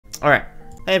Alright.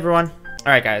 Hey everyone.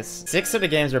 Alright guys, 6 of the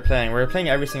games we're playing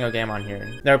every single game on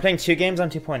here. Now we're playing 2 games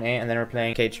on 2.8 and then we're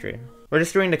playing Cage 3. We're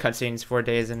just doing the cutscenes 4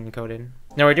 days and encoded.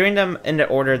 Now we're doing them in the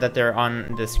order that they're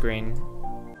on the screen.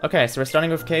 Okay, so we're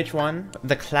starting with Cage 1,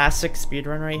 the classic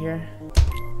speedrun right here.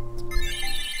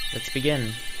 Let's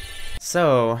begin.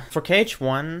 So, for Cage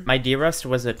 1, my D-Rust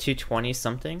was a 220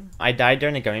 something. I died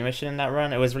during the gummy mission in that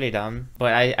run, it was really dumb.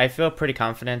 But I feel pretty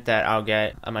confident that I'll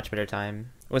get a much better time.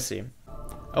 We'll see.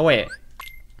 Oh wait.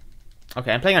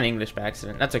 Okay, I'm playing on English by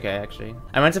accident. That's okay, actually.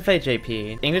 I meant to play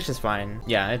JP. English is fine.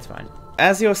 Yeah, it's fine.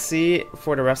 As you'll see,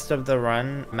 for the rest of the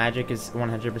run, magic is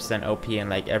 100% OP in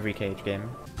like every Cage game.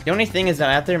 The only thing is that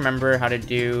I have to remember how to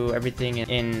do everything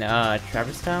in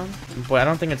Traverse Town, but I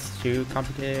don't think it's too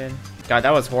complicated. God,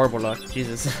 that was horrible luck.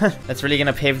 Jesus. That's really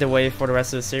gonna pave the way for the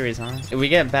rest of the series, huh? We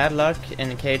get bad luck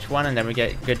in Cage 1 and then we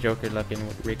get good Joker luck in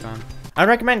Recon. I'd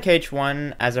recommend Cage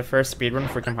 1 as a first speedrun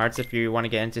for Kingdom Hearts if you want to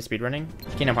get into speedrunning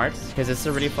Kingdom Hearts, because it's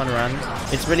a really fun run.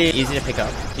 It's really easy to pick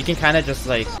up. You can kind of just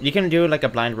like, you can do like a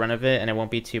blind run of it and it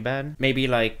won't be too bad. Maybe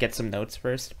like get some notes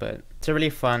first, but it's a really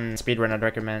fun speedrun I'd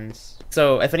recommend.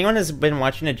 So if anyone has been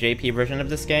watching a JP version of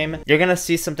this game, you're gonna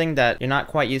see something that you're not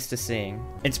quite used to seeing.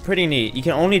 It's pretty neat. You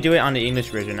can only do it on the English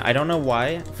version. I don't know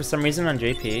why. For some reason on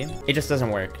JP, it just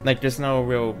doesn't work. Like there's no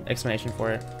real explanation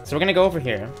for it. So we're gonna go over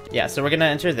here. Yeah, so we're gonna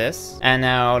enter this. And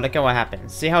now look at what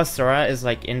happens. See how Sora is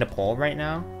like in the pole right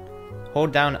now?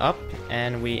 Hold down up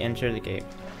and we enter the gate.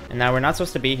 And now we're not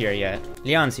supposed to be here yet.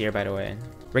 Leon's here, by the way.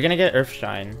 We're gonna get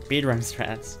Earthshine. Speedrun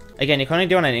strats. Again, you can only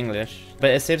do it in English,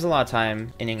 but it saves a lot of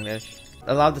time in English.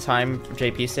 A lot of the time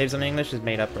JP saves on English is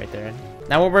made up right there.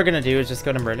 Now what we're gonna do is just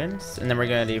go to Merlin's and then we're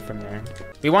gonna leave from there.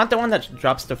 We want the one that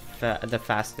drops the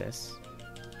fastest.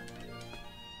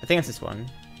 I think it's this one.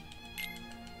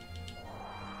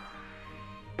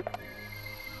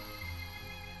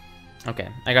 Okay,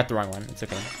 I got the wrong one. It's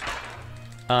okay.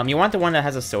 You want the one that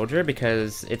has a soldier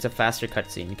because it's a faster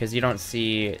cutscene, because you don't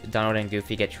see Donald and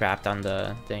Goofy get trapped on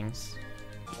the things.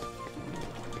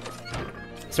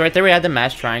 So right there we had the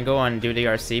mash triangle on do the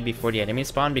RC before the enemy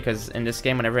spawn, because in this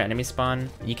game whenever enemies spawn,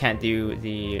 you can't do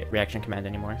the reaction command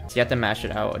anymore. So you have to mash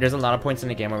it out. There's a lot of points in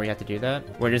the game where we have to do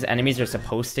that, where there's enemies you're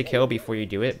supposed to kill before you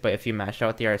do it, but if you mash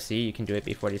out the RC, you can do it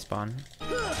before they spawn.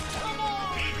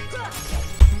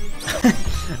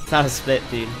 It's not a split,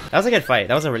 dude. That was a good fight.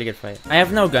 That was a really good fight. I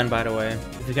have no gun, by the way,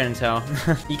 if you couldn't tell.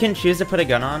 You can choose to put a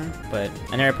gun on, but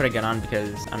I never put a gun on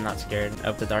because I'm not scared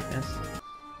of the darkness.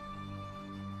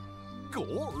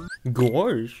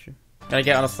 Gosh. Gotta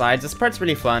get all the slides. This part's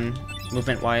really fun,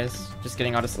 movement-wise. Just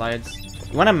getting all the slides.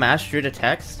 You want to mash through the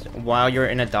text while you're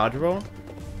in a dodge roll,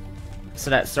 so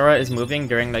that Sora is moving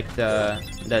during like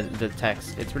the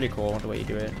text. It's really cool the way you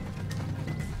do it.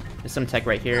 There's some tech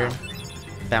right here.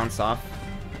 Bounce off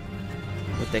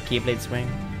with the Keyblade swing.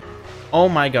 Oh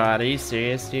my god, are you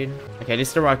serious, dude? Okay, at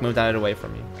least the rock moved out of the way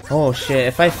from me. Oh shit,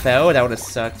 if I fell, that would have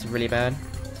sucked really bad.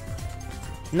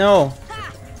 No!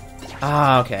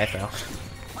 Ah, okay, I fell.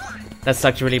 That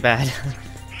sucked really bad.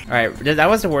 Alright, that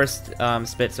was the worst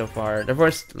split so far. The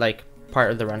worst, like,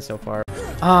 part of the run so far.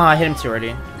 Ah, I hit him too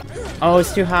early. Oh,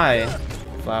 it's too high.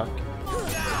 Fuck.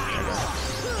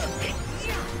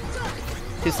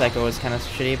 Two Psycho is kind of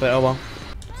shitty, but oh well.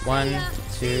 1,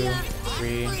 2,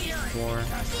 3, 4,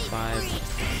 5,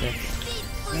 6,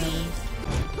 7.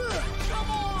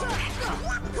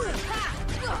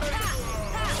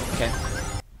 Okay.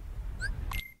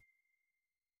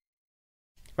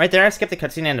 Right there, I skipped the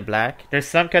cutscene in the black. There's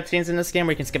some cutscenes in this game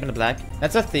where you can skip in the black.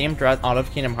 That's a theme throughout all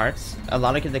of Kingdom Hearts. A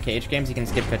lot of the Cage games, you can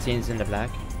skip cutscenes in the black,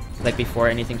 like before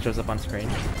anything shows up on screen.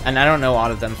 And I don't know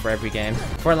all of them for every game.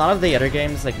 For a lot of the other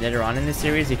games, like later on in the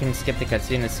series, you can skip the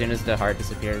cutscene as soon as the heart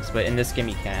disappears, but in this game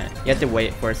you can't. You have to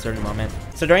wait for a certain moment.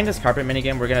 So during this carpet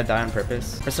minigame, we're gonna die on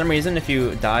purpose. For some reason, if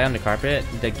you die on the carpet,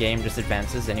 the game just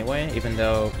advances anyway, even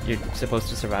though you're supposed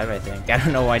to survive, I think. I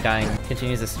don't know why dying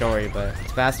continues the story, but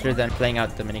it's faster than playing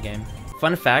out the minigame.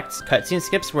 Fun fact, cutscene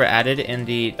skips were added in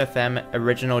the FM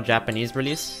original Japanese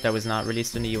release that was not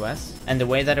released in the US. And the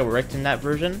way that it worked in that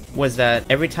version was that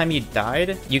every time you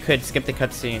died, you could skip the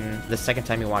cutscene the second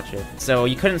time you watch it. So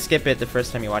you couldn't skip it the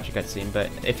first time you watch a cutscene, but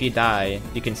if you die,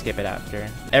 you can skip it after.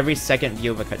 Every second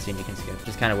view of a cutscene you can skip, which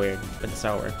is kind of weird, but that's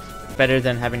how it works. Better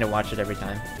than having to watch it every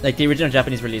time. Like the original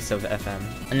Japanese release of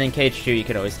FM. And then Cage 2, you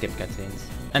could always skip cutscenes.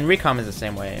 And Recom is the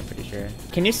same way, I'm pretty sure.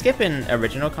 Can you skip in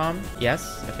original com?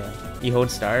 Yes? Okay. You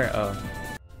hold star? Oh.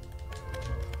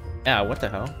 Yeah, what the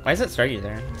hell? Why does it start you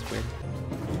there? It's weird.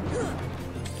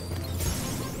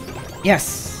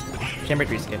 Yes! Chamber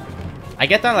 3 skip. I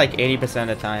get that like 80% of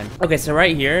the time. Okay, so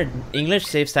right here, English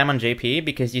saves time on JP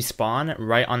because you spawn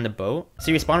right on the boat. So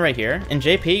you spawn right here. In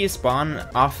JP, you spawn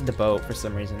off the boat for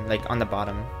some reason, like on the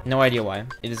bottom. No idea why.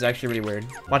 It is actually really weird.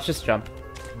 Watch this jump.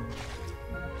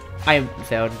 I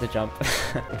failed the jump.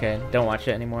 Okay, don't watch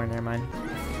it anymore, never mind.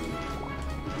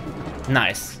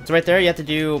 Nice. So right there, you have to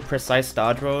do precise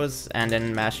dodge rolls and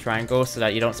then mash triangle so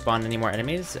that you don't spawn any more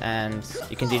enemies, and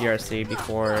you can DDRC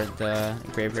before the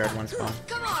graveyard one spawn.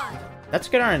 That's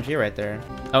good RNG right there.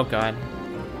 Oh god.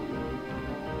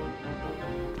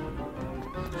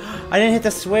 I didn't hit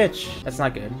the switch. That's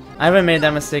not good. I haven't made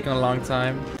that mistake in a long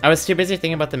time. I was too busy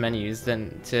thinking about the menus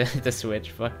than to hit the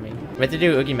switch. Fuck me. We have to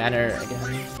do Oogie Manor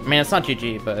again. I mean, it's not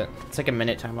GG, but it's like a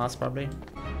minute time loss probably.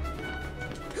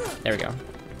 There we go.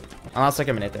 I lost like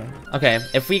a minute there. Okay,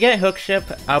 if we get hook ship,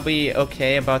 I'll be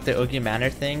okay about the Oogie Manor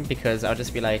thing because I'll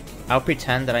just be like, I'll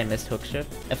pretend that I missed hook ship.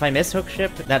 If I miss hook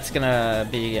ship, that's gonna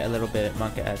be a little bit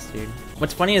monk-ass, dude.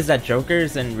 What's funny is that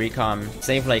Jokers and Recom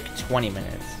save like 20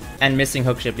 minutes. And missing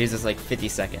hook ship uses like 50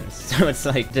 seconds. So it's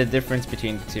like the difference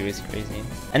between the two is crazy.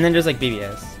 And then there's like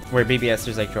BBS, where BBS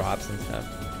there's like drops and stuff.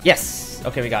 Yes!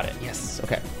 Okay, we got it. Yes,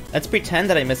 okay. Let's pretend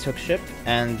that I missed hook ship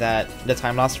and that the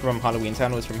time loss from Halloween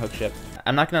Town was from hook ship.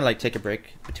 I'm not gonna like take a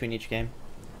break between each game.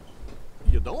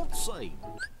 You don't say.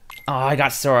 Oh, I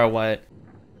got Sora. What?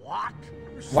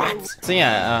 What? So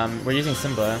yeah, we're using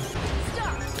Simba.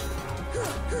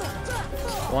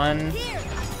 1,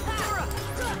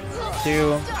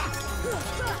 2,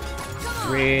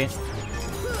 3,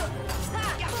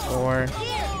 4,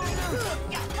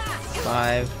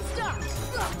 5,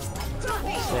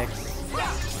 6,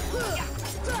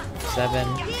 7.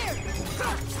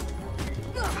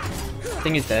 I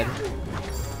think he's dead.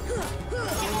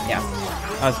 Yeah.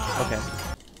 Okay.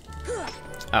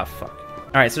 Oh, fuck.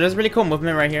 Alright, so there's really cool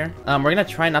movement right here. We're gonna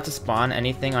try not to spawn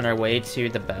anything on our way to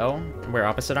the bell, where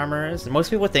opposite armor is. Most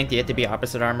people think you have to be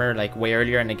opposite armor like way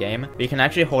earlier in the game, but you can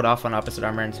actually hold off on opposite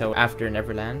armor until after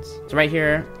Neverlands. So right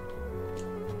here,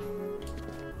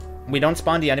 we don't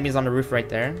spawn the enemies on the roof right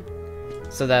there,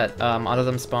 so that all of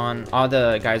them spawn, all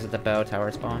the guys at the bell tower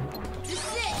spawn.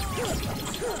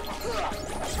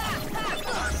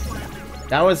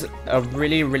 That was a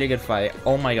really, really good fight.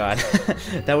 Oh my god.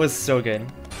 That was so good.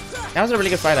 That was a really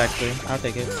good fight, actually. I'll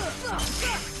take it.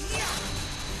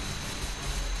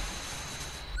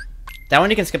 That one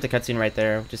you can skip the cutscene right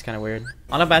there, which is kind of weird.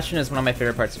 Hollow Bastion is one of my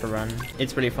favorite parts of the run.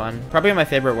 It's really fun. Probably my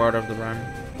favorite world of the run.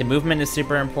 The movement is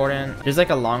super important. There's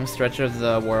like a long stretch of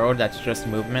the world that's just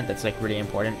movement that's like really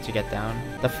important to get down.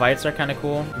 The fights are kind of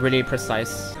cool. Really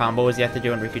precise combos you have to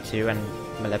do in Riku 2 and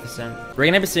Maleficent. We're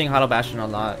gonna be seeing Hollow Bastion a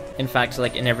lot. In fact,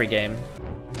 like in every game.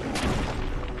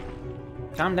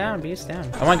 Calm down, beast down.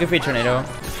 I want Goofy Tornado.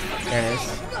 There it is.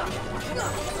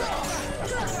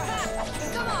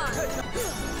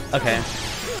 Okay.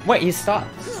 Wait, he stopped.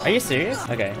 Are you serious?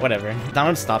 Okay, whatever. That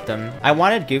one stopped him. I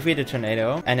wanted Goofy to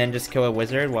Tornado and then just kill a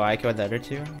wizard while I killed the other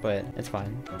two, but it's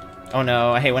fine. Oh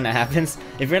no, I hate when that happens.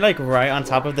 If you're like right on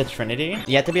top of the Trinity,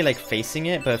 you have to be like facing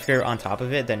it, but if you're on top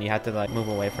of it, then you have to like move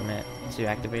away from it to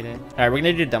activate it. Alright, we're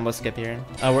gonna do Dumbo Skip here.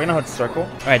 We're gonna hold circle.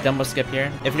 Alright, Dumbo Skip here.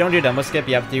 If you don't do Dumbo Skip,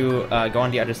 you have to go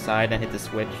on the other side and hit the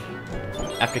switch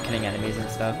after killing enemies and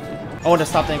stuff. Oh, the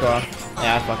stop didn't go off.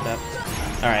 Yeah, I fucked up.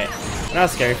 Alright, that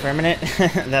was scary for a minute.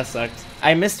 That sucked.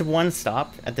 I missed one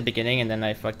stop at the beginning and then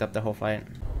I fucked up the whole fight.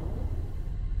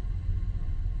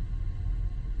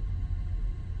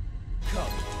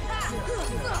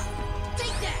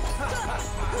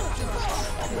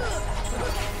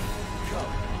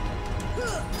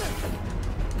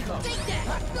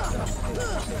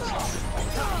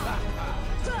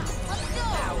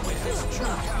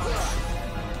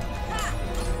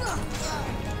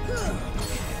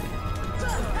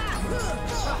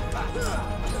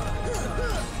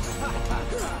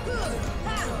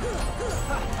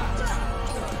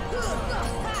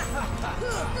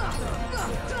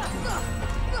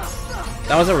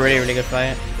 That was a really, really good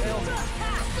fight.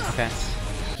 Okay.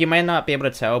 You might not be able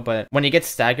to tell, but when he gets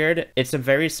staggered, it's a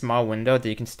very small window that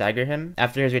you can stagger him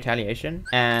after his retaliation.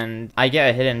 And I get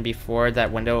a hidden before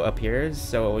that window appears,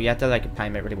 so you have to like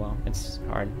time it really well. It's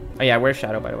hard. Oh yeah, where's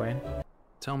Shadow, by the way?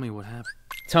 Tell me what happened.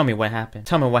 Tell me what happened.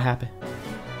 Tell me what happened.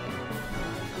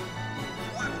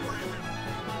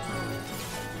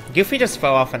 Goofy just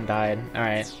fell off and died.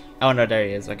 Alright. Oh no, there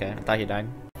he is. Okay, I thought he died.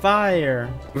 Fire!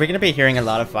 We're gonna be hearing a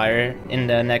lot of fire in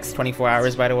the next 24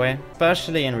 hours, by the way.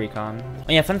 Especially in Recon.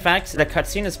 Oh yeah, fun fact, the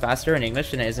cutscene is faster in English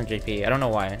than it is in JP. I don't know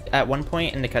why. At one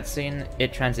point in the cutscene,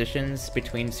 it transitions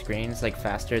between screens like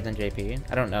faster than JP.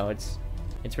 I don't know, it's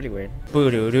really weird.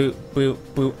 Boo-doo-doo,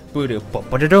 boo-boo, boo-doo,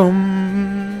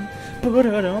 boo-ba-da-dum,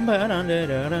 boo-da-dum,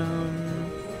 ba-dum-da-da-dum.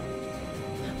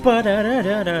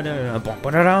 Ba-da-da-da-da-da,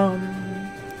 bum-ba-da-dum.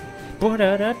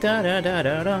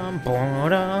 Ba-da-da-da-da-da-dum,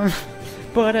 ba-dum.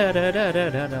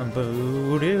 Ba-da-da-da-da-da-dum,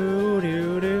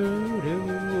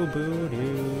 boo-doo-doo-doo-doo,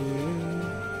 boo-doo.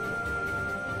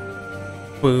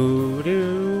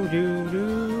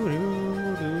 Boo-doo-doo-doo-doo-doo-doo.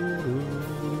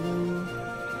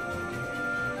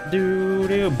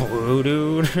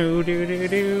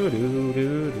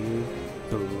 Boo-doo-doo-doo-doo-doo-doo-doo.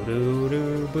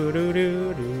 Boo-doo-doo,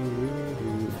 boo-doo-doo-doo-doo.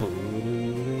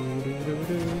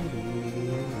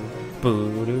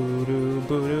 Boo-doo-doo,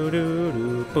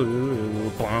 boo-doo-doo-doo, boo-doo,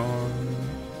 bum.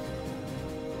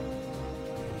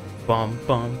 Bum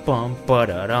bum bum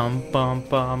ba-da-dum bum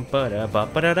bum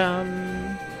ba-da-ba-ba-da-dum.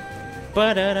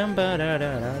 Ba-da-dum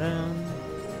ba-da-da-da-dum.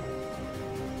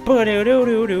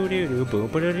 Boo-doo-doo-doo-doo-doo-doo,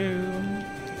 boo-ba-da-doo.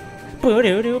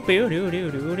 Boo-doo-doo,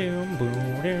 boo-doo-doo-doo-doo,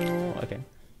 boo-doo. Okay.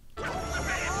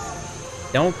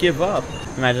 Don't give up.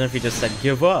 Imagine if you just said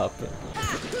give up.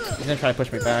 He's gonna try to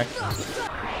push me back.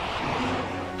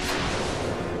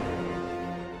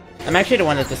 I'm actually the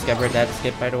one that discovered that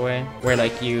skip, by the way, where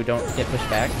like you don't get pushed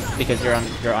back because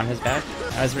you're on his back.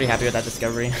 I was really happy with that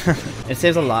discovery. It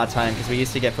saves a lot of time because we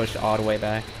used to get pushed all the way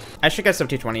back. I should get sub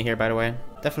 220 here, by the way.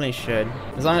 Definitely should.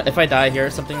 As long as if I die here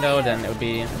or something though, then it would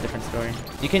be a different story.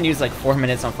 You can use like 4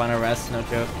 minutes on final rest, no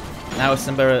joke. Now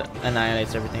Simba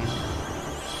annihilates everything.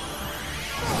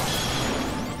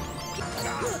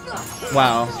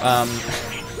 Wow.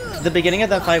 The beginning of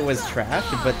that fight was trash,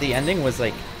 but the ending was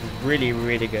like really,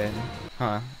 really good.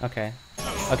 Huh, okay.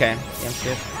 Okay, game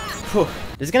skip. Whew.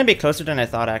 This is gonna be closer than I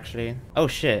thought, actually. Oh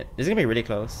shit, this is gonna be really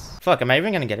close. Fuck, am I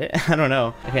even gonna get it? I don't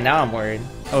know. Okay, now I'm worried.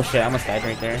 Oh shit, I almost died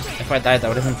right there. If I died, that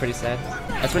would have been pretty sad.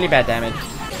 That's really bad damage.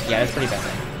 Yeah, that's pretty bad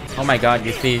damage. Oh my god,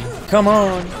 you feed. Come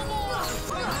on!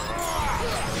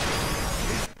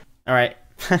 Alright.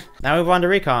 Now we move on to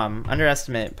Recom.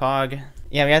 Underestimate. Pog.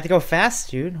 Yeah, we have to go fast,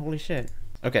 dude. Holy shit.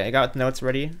 Okay, I got notes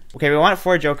ready. Okay, we want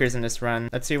 4 jokers in this run.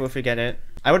 Let's see if we get it.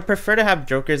 I would prefer to have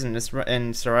jokers in this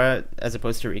in Sora as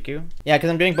opposed to Riku. Yeah,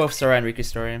 because I'm doing both Sora and Riku's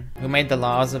story. Who made the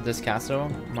laws of this castle?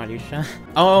 Marusha.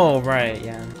 Oh, right,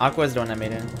 yeah. Aqua's the one that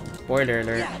made it. Spoiler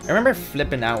alert. I remember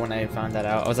flipping out when I found that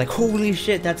out. I was like, holy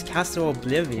shit, that's Castle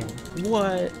Oblivion.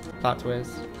 What? Plot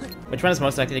twist. Which one is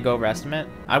most likely to go over estimate?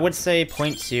 I would say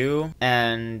 0.2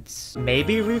 and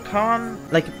maybe Recom?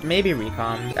 Like, maybe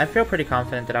Recom. I feel pretty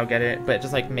confident that I'll get it, but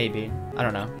just like maybe. I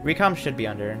don't know. Recom should be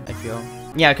under, I feel.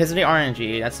 Yeah, because of the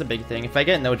RNG, that's the big thing. If I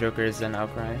get no jokers, then I'll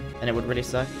cry. And it would really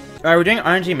suck. Alright, we're doing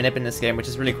RNG manip in this game, which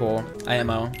is really cool.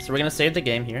 IMO. So we're gonna save the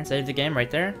game here. Save the game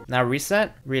right there. Now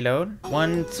reset, reload.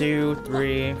 1, 2,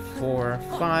 3, 4,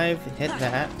 5. Hit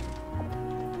that.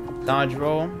 Dodge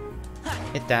roll.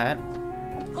 Hit that.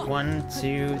 1,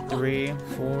 2, 3,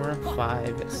 4,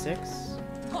 5, 6.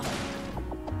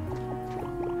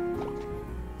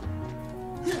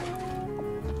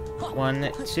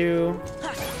 1, 2.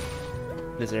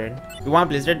 Blizzard. We want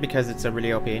Blizzard because it's a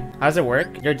really OP. How does it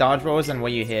work? Your dodge rolls and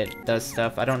what you hit does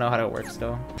stuff. I don't know how it works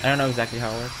though. I don't know exactly how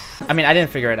it works. I mean, I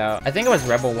didn't figure it out. I think it was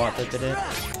Rebel Watt that did it.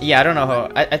 Yeah, I don't know how.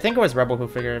 I think it was Rebel who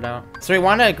figured it out. So we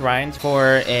want to grind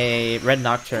for a Red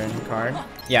Nocturne card.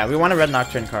 Yeah, we want a Red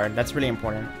Nocturne card. That's really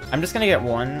important. I'm just gonna get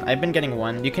 1. I've been getting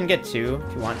 1. You can get 2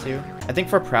 if you want to. I think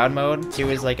for Proud mode, 2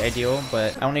 is like ideal,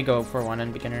 but I only go for 1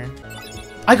 in beginner.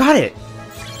 I got it!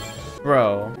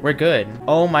 Bro, we're good.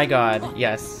 Oh my god,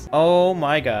 yes. Oh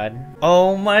my god.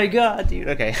 Oh my god, dude.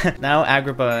 Okay, now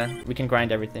Agrippa, we can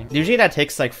grind everything. Usually that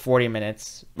takes like 40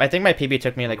 minutes. I think my PB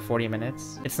took me like 40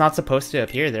 minutes. It's not supposed to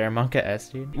appear there, Monka S,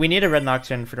 dude. We need a Red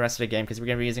Nocturne for the rest of the game because we're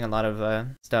gonna be using a lot of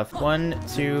stuff. 1,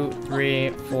 2, 3,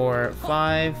 4,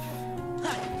 5.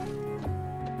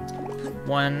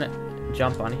 1,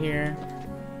 jump on here.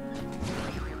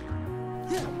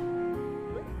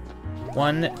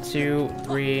 1, 2,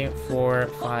 3, 4,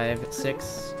 5,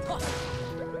 6.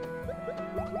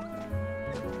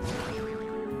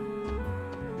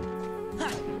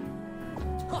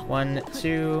 1,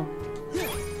 2.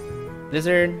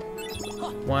 Blizzard.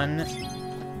 1,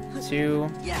 2.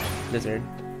 Blizzard.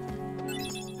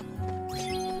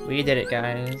 We did it,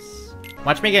 guys.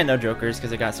 Watch me get no jokers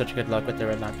because I got such good luck with the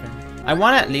Red Nocturne. I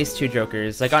want at least 2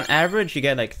 jokers. Like on average, you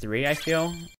get like 3, I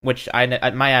feel. Which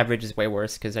my average is way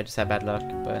worse because I just have bad luck.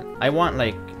 But I want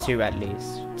like 2 at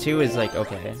least. 2 is like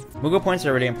okay. Mughal points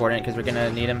are really important because we're gonna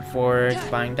need them for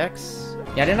buying decks.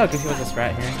 Yeah, I didn't know Goofy was a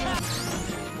strat here.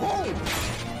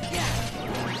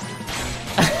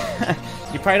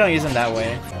 You probably don't use them that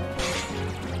way.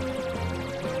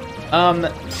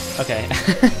 Okay.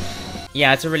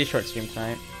 Yeah, it's a really short stream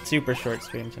tonight. Super short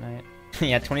stream tonight.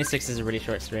 Yeah, 26 is a really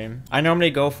short stream. I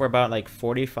normally go for about like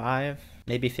 45,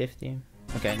 maybe 50.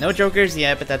 Okay, no jokers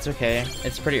yet, but that's okay.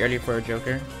 It's pretty early for a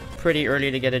joker. Pretty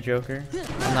early to get a joker.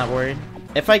 I'm not worried.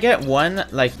 If I get one,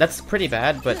 like, that's pretty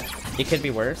bad, but it could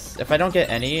be worse. If I don't get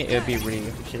any, it would be really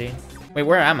shitty. Wait,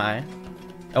 where am I?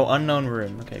 Oh, unknown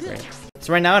room. Okay, great.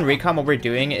 So right now in Recom, what we're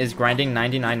doing is grinding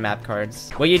 99 map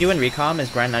cards. What you do in Recom is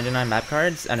grind 99 map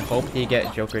cards and hope that you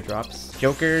get joker drops.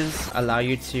 Jokers allow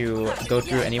you to go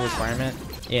through any requirement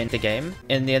in the game.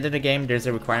 In the end of the game, there's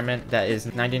a requirement that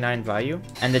is 99 value,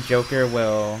 and the joker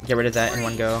will get rid of that in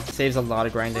one go. Saves a lot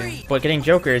of grinding. But getting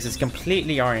jokers is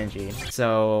completely RNG,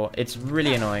 so it's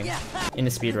really annoying in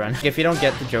the speedrun. If you don't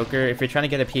get the joker, if you're trying to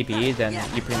get a PB, then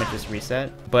you pretty much just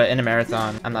reset. But in a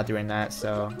marathon, I'm not doing that,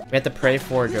 so we have to pray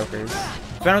for jokers.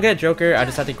 If I don't get a joker, I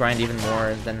just have to grind even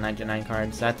more than 99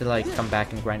 cards. I have to like come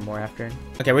back and grind more after.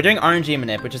 Okay, we're doing RNG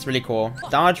manip, which is really cool.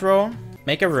 Dodge roll.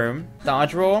 Make a room.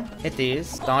 Dodge roll. Hit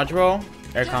these. Dodge roll.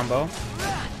 Air combo.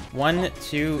 1,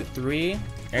 2, 3.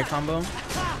 Air combo.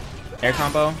 Air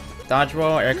combo. Dodge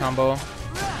roll. Air combo.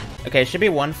 Okay, it should be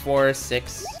 1, 4,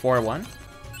 6, 4, 1.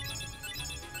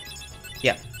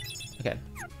 Yeah. Okay.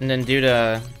 And then do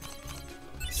the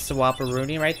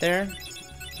swap-a-rooney right there.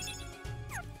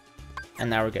 And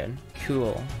now we're good.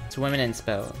 Cool. Swimming in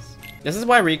spells. This is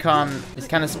why Recom is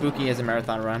kind of spooky as a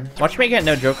marathon run. Watch me get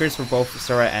no jokers for both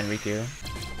Sora and Riku.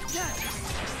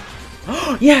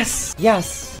 Yes!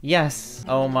 Yes! Yes!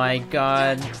 Oh my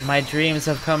god. My dreams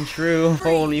have come true.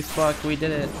 Holy fuck, we did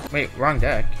it. Wait, wrong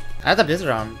deck. I have the Blizzard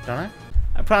on, don't I?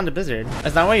 I put on the Blizzard.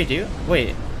 Is that what you do?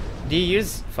 Wait. Do you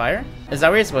use fire? Is that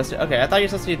what you're supposed to? Okay, I thought you were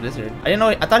supposed to use Blizzard. I didn't know.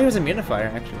 I thought he was immune to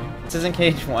fire, actually. This isn't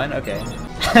cage 1? Okay.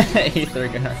 Ether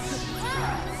gun.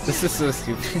 This is so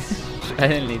stupid. I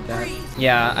didn't need that.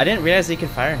 Yeah, I didn't realize he could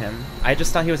fire him. I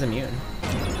just thought he was immune.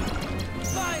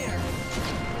 Fire!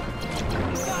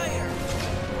 Fire!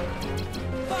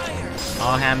 Fire!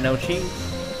 All ham, no cheese.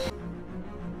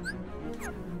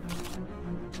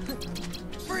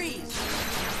 Freeze!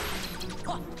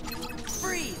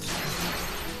 Freeze!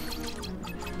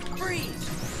 Freeze!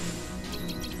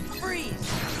 Freeze!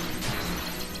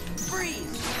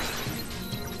 Freeze!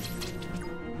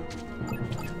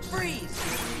 Freeze!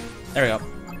 There we go.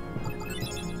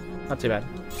 Not too bad.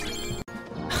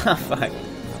 Fuck.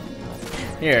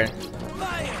 Here.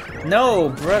 Fire! No,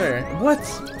 brother. What?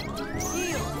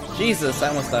 Heal! Jesus, I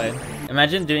almost died.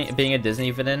 Imagine being a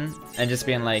Disney villain and just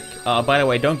being like, oh, by the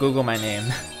way, don't Google my name.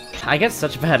 I get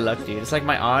such bad luck, dude. It's like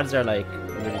my odds are like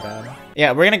really bad.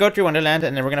 Yeah, we're gonna go through Wonderland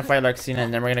and then we're gonna fight Larxena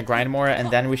and then we're gonna grind more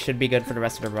and then we should be good for the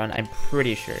rest of the run. I'm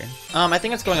pretty sure. I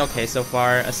think it's going okay so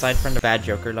far, aside from the bad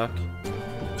Joker luck.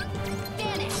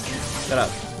 Shut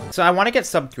up. So I want to get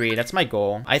sub 3. That's my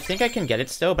goal. I think I can get it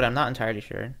still, but I'm not entirely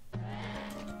sure.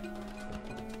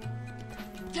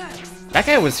 That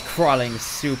guy was crawling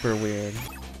super weird.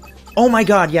 Oh my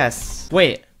god, yes.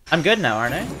 Wait, I'm good now,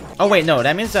 aren't I? Oh wait, no,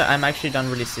 that means that I'm actually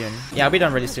done really soon. Yeah, I'll be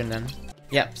done really soon then.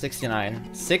 Yep,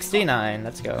 69. 69,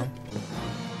 let's go.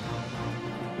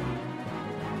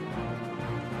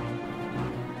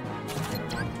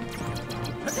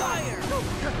 Fire!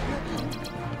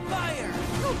 Fire!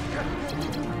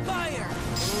 Fire!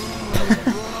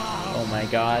 Oh my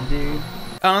god, dude.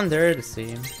 Under the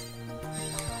sea.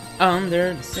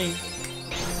 Under the sea.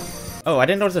 Oh, I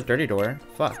didn't know there's a 30 door.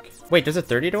 Fuck. Wait, there's a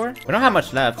 30 door? We don't have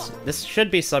much left. This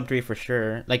should be sub 3 for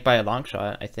sure. Like by a long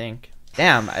shot, I think.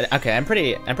 Damn. Okay, I'm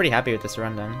pretty happy with this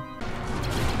run then.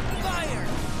 Fire!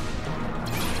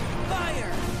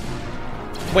 Fire!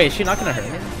 Wait, is she not gonna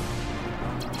hurt me?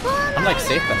 I'm like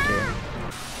safe back here.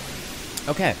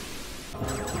 Okay.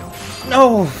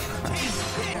 No!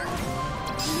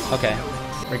 Okay,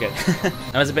 we're good.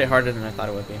 That was a bit harder than I thought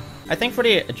it would be. I think for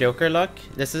the Joker luck,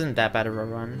 this isn't that bad of a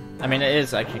run. I mean, it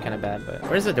is actually kind of bad, but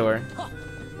where's the door?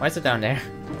 Why is it down there?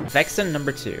 Vexen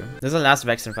number 2. This is the last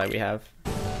Vexen fight we have.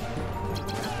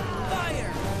 Fire!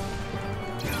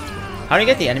 How do you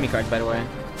get the enemy cards, by the way?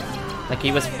 Like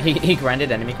he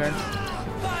grinded enemy cards?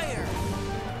 Fire!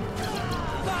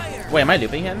 Fire! Wait, am I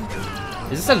looping him?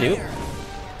 Is this a loop?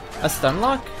 A stun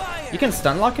lock? You can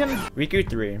stun lock him? Riku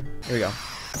 3. Here we go.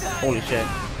 Holy shit.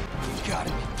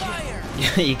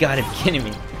 You gotta be kidding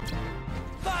me.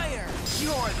 Fire!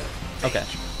 Okay.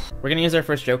 We're gonna use our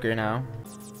first Joker now.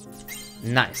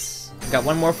 Nice. Got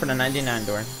one more for the 99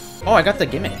 door. Oh, I got the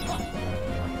gimmick.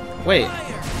 Wait.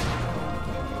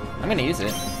 I'm gonna use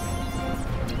it.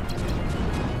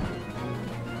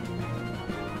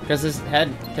 Because his head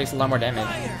takes a lot more damage.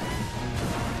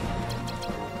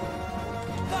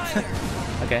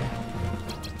 Okay.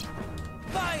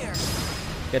 Fire!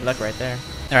 Good luck right there.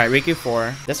 Alright, Riku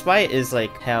 4. This fight is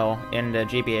like hell in the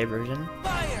GBA version.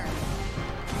 Fire!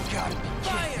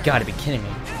 Fire! Gotta be kidding me.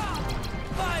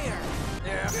 Fire!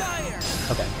 Fire!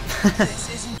 Okay.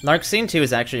 Lark Scene 2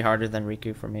 is actually harder than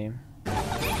Riku for me. Fire!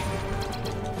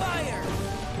 Fire!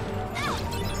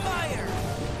 Fire!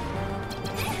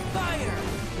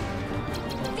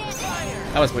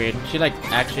 Fire! That was weird. She like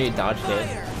actually dodged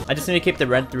it. I just need to keep the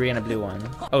red 3 and a blue 1.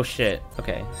 Oh shit.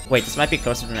 Okay. Wait, this might be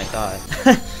closer than I thought.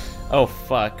 Oh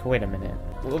fuck. Wait a minute.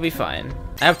 We'll be fine.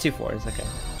 I have 2 4s. Okay.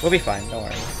 We'll be fine. Don't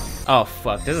worry. Oh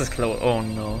fuck. This is close. Oh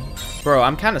no. Bro,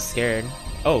 I'm kind of scared.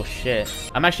 Oh shit.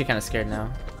 I'm actually kind of scared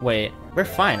now. Wait. We're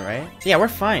fine, right? Yeah, we're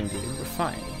fine, dude. We're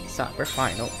fine. Stop. We're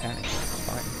fine. Don't panic. We're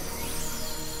fine.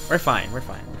 We're fine. We're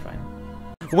fine. We're fine.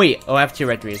 Wait. Oh, I have 2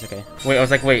 red 3s. Okay. Wait, I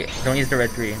was like, wait. Don't use the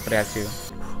red 3, but I have 2.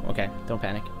 Okay. Don't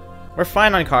panic. We're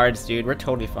fine on cards, dude. We're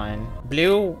totally fine.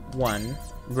 Blue 1.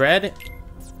 Red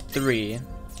 3.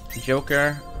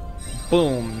 Joker.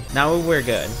 Boom. Now we're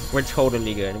good. We're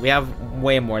totally good. We have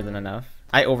way more than enough.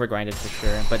 I overgrinded for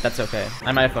sure, but that's okay.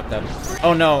 I might have fucked up.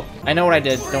 Oh no. I know what I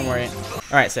did. Don't worry.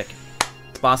 Alright, sick.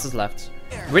 Bosses left.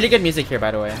 Really good music here,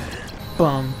 by the way.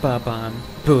 Bum ba bum.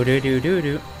 Boo doo doo doo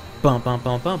doo. Bum bum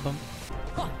bum bum bum.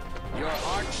 Your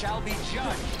art shall be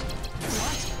judged.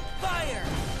 Fire!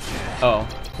 Oh,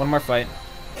 one more fight.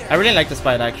 I really like this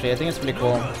fight actually. I think it's pretty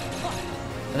cool.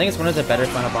 I think it's one of the better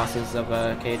final bosses of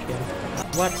a KH game.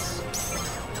 What?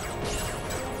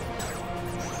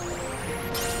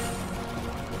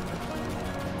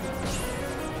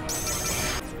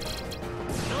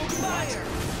 Fire!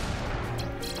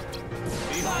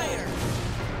 Fire!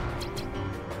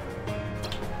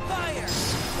 Fire!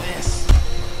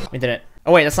 We did it.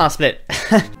 Oh wait, that's not a split.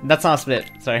 That's not a split.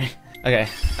 Sorry. Okay.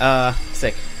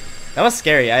 Sick. That was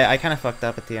scary. I kind of fucked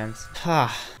up at the end.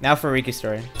 Now for Riku's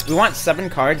story. We want 7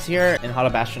 cards here in Hollow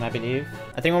Bastion, I believe.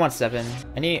 I think we want 7.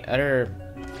 Any other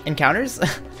encounters?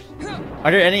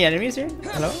 Are there any enemies here?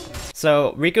 Hello?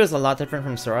 So Riku is a lot different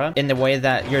from Sora in the way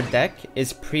that your deck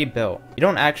is pre-built. You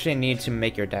don't actually need to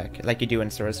make your deck like you do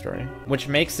in Sora's story, which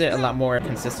makes it a lot more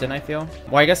consistent, I feel.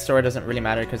 Well, I guess Sora doesn't really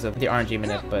matter because of the RNG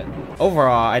minute, but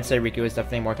overall, I'd say Riku is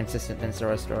definitely more consistent than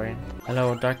Sora's story.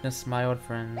 Hello, darkness, my old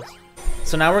friends.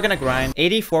 So now we're gonna grind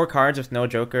 84 cards with no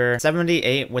Joker,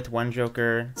 78 with 1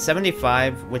 Joker,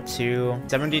 75 with 2,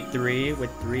 73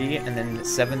 with 3, and then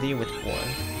 70 with 4.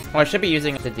 Oh, I should be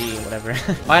using the D, whatever.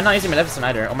 Oh, I'm not using Maleficent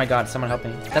either. Oh my god, someone help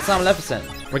me. That's not Maleficent.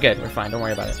 We're good, we're fine, don't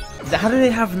worry about it. How do they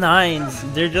have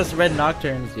 9s? They're just red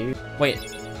Nocturnes, dude. Wait.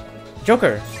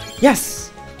 Joker!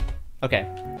 Yes! Okay.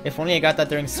 If only I got that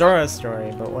during Sora's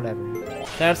story, but whatever.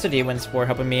 Shoutouts to D-Wins for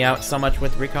helping me out so much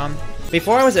with Recon.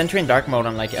 Before I was entering dark mode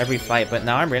on like every fight, but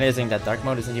now I'm realizing that dark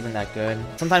mode isn't even that good.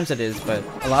 Sometimes it is, but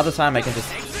a lot of the time I can just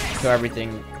do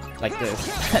everything like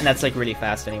this. And that's like really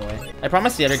fast anyway. I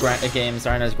promise the other games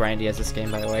aren't as grindy as this game,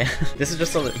 by the way. This is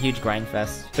just a huge grind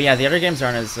fest. But yeah, the other games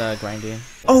aren't as grindy.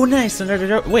 Oh nice!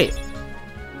 Another wait!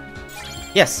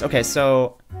 Yes, okay,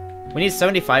 so we need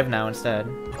 75 now instead.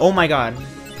 Oh my god.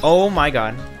 Oh my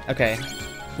god. Okay.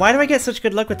 Why do I get such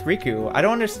good luck with Riku? I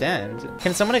don't understand.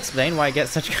 Can someone explain why I get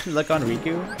such good luck on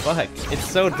Riku? Fuck. It's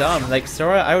so dumb. Like,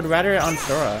 Sora, I would rather it on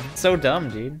Sora. So dumb,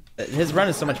 dude. His run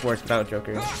is so much worse without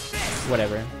Joker.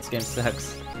 Whatever. This game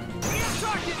sucks.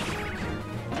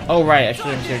 Oh, right. I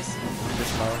shouldn't choose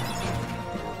this mode.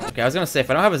 Okay, I was gonna say,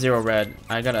 if I don't have a 0 red,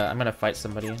 I'm gonna fight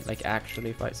somebody. Like,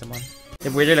 actually fight someone. The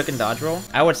weirder looking dodge roll?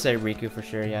 I would say Riku for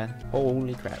sure, yeah.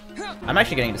 Holy crap. I'm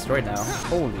actually getting destroyed now.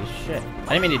 Holy shit.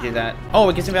 I didn't mean to do that. Oh,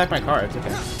 it gives me back my cards.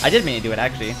 Okay. I did mean to do it,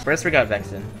 actually. First, we got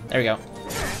Vexen. There we go.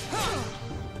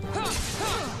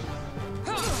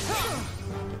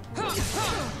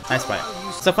 Nice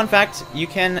fight. So, fun fact, you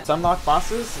can stunlock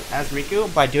bosses as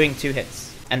Riku by doing 2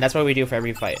 hits. And that's what we do for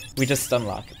every fight. We just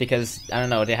stunlock because, I don't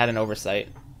know, they had an oversight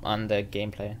on the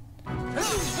gameplay.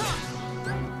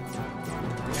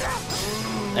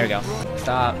 There we go.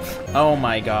 Stop. Oh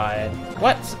my god.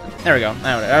 What? There we go.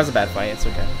 That was a bad fight. It's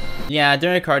okay. Yeah,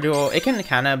 during a card duel, it can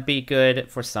kind of be good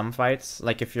for some fights,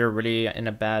 like if you're really in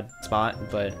a bad spot,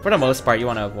 but for the most part, you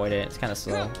want to avoid it. It's kind of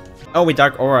slow. Oh, we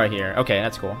Dark Aura here. Okay,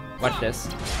 that's cool. Watch this.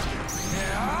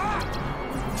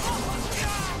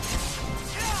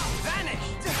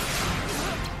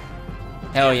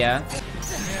 Hell yeah.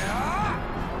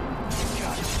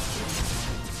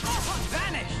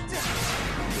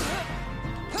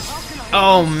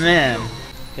 Oh man.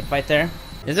 Good fight there.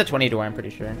 This is a 20 door, I'm pretty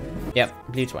sure. Yep,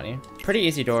 blue 20. Pretty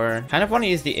easy door. Kind of want to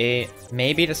use the 8,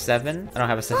 maybe the 7. I don't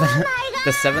have a 7.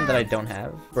 The 7 that I don't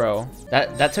have. Bro,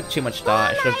 that took too much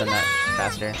thought. I should have done that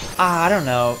faster. I don't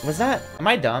know. Was that... Am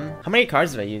I dumb? How many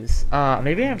cards did I use?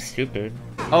 Maybe I'm stupid.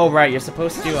 Oh, right. You're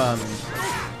supposed to,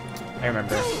 I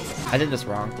remember. I did this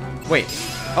wrong. Wait.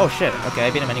 Oh, shit. Okay,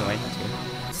 I beat him anyway. That's good.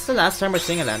 this the last time we're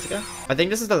seeing Atlantica? I think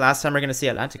this is the last time we're gonna see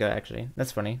Atlantica, actually.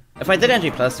 That's funny. If I did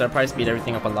NG+, I'd probably speed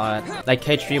everything up a lot. Like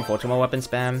K3 Voltimo weapon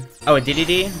spam. Oh, a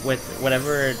DDD with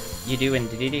whatever you do in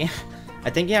DDD. I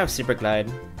think you have Super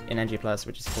Glide in NG+,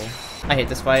 which is cool. I hate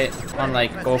this fight on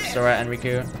like both Sora and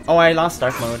Riku. Oh, I lost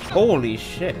Dark Mode. Holy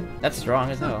shit. That's strong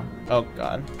as hell. Oh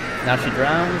god. Now she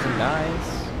drowns and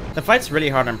dies. The fight's really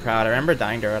hard on Proud. I remember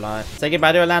dying there a lot. Say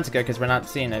goodbye to Atlantica because we're not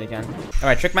seeing it again.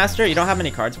 Alright, Trickmaster, you don't have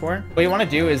many cards for. What you want to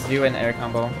do is do an air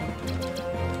combo.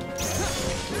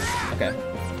 Okay.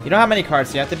 You don't have many cards,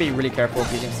 so you have to be really careful of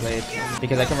using slaves.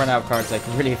 Because I can run out of cards like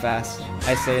really fast.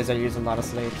 I say as I use a lot of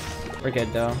slaves. We're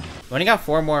good though. We only got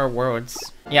 4 more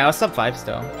worlds. Yeah, I was sub 5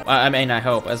 still. I mean, I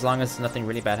hope, as long as nothing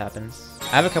really bad happens.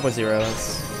 I have a couple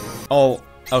zeros. Oh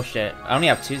shit. I only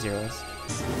have 2 zeros.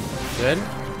 Good.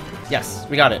 Yes,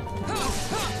 we got it.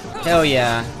 Hell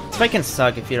yeah. This fight can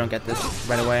suck if you don't get this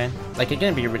right away. Like, it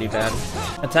can be really bad.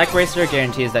 Attack Racer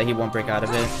guarantees that he won't break out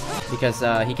of it. Because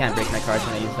he can't break my cards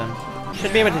when I use them.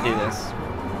 Should be able to do this.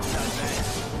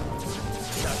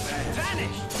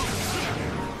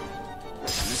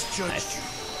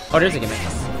 Nice. Oh, there's a gimmick.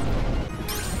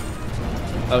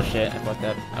 Oh shit, I fucked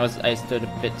up. I stood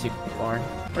a bit too far.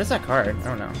 What is that card? I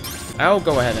don't know. I'll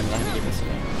go ahead and let him give this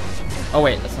away. Oh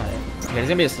wait, that's not it. Okay, there's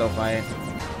gonna be a slow fight.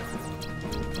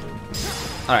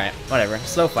 Alright, whatever.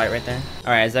 Slow fight right there.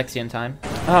 Alright, Zexion time.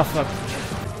 Oh fuck.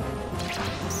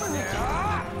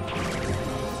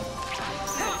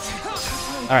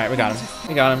 Alright, we got him.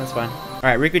 We got him, it's fine.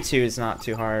 Alright, Riku 2 is not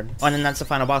too hard. Oh, and then that's the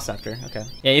final boss after. Okay.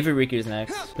 Yeah, even Riku's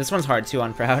next. This one's hard too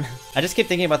on Proud. I just keep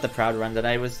thinking about the Proud run that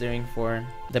I was doing for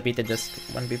the Beat the Disc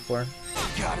one before.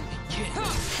 You gotta be kidding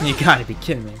me. You gotta be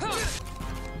kidding me.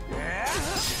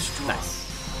 Nice.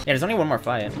 Yeah, there's only one more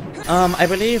fight. I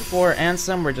believe for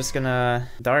Ansem, we're just gonna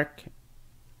Dark.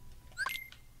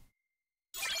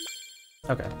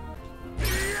 Okay.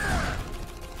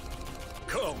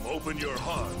 Come, open your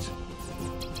heart.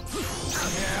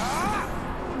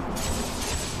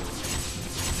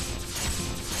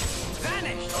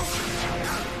 Vanish.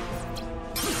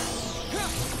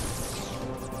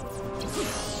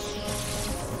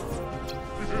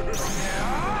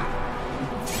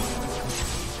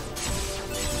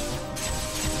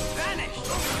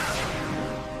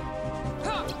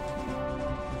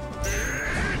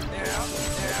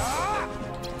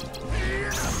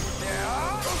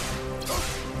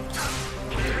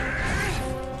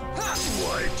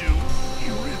 Why do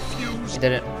you refuse?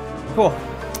 Did it. Cool.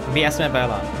 We estimate by a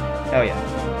lot. Hell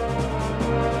yeah.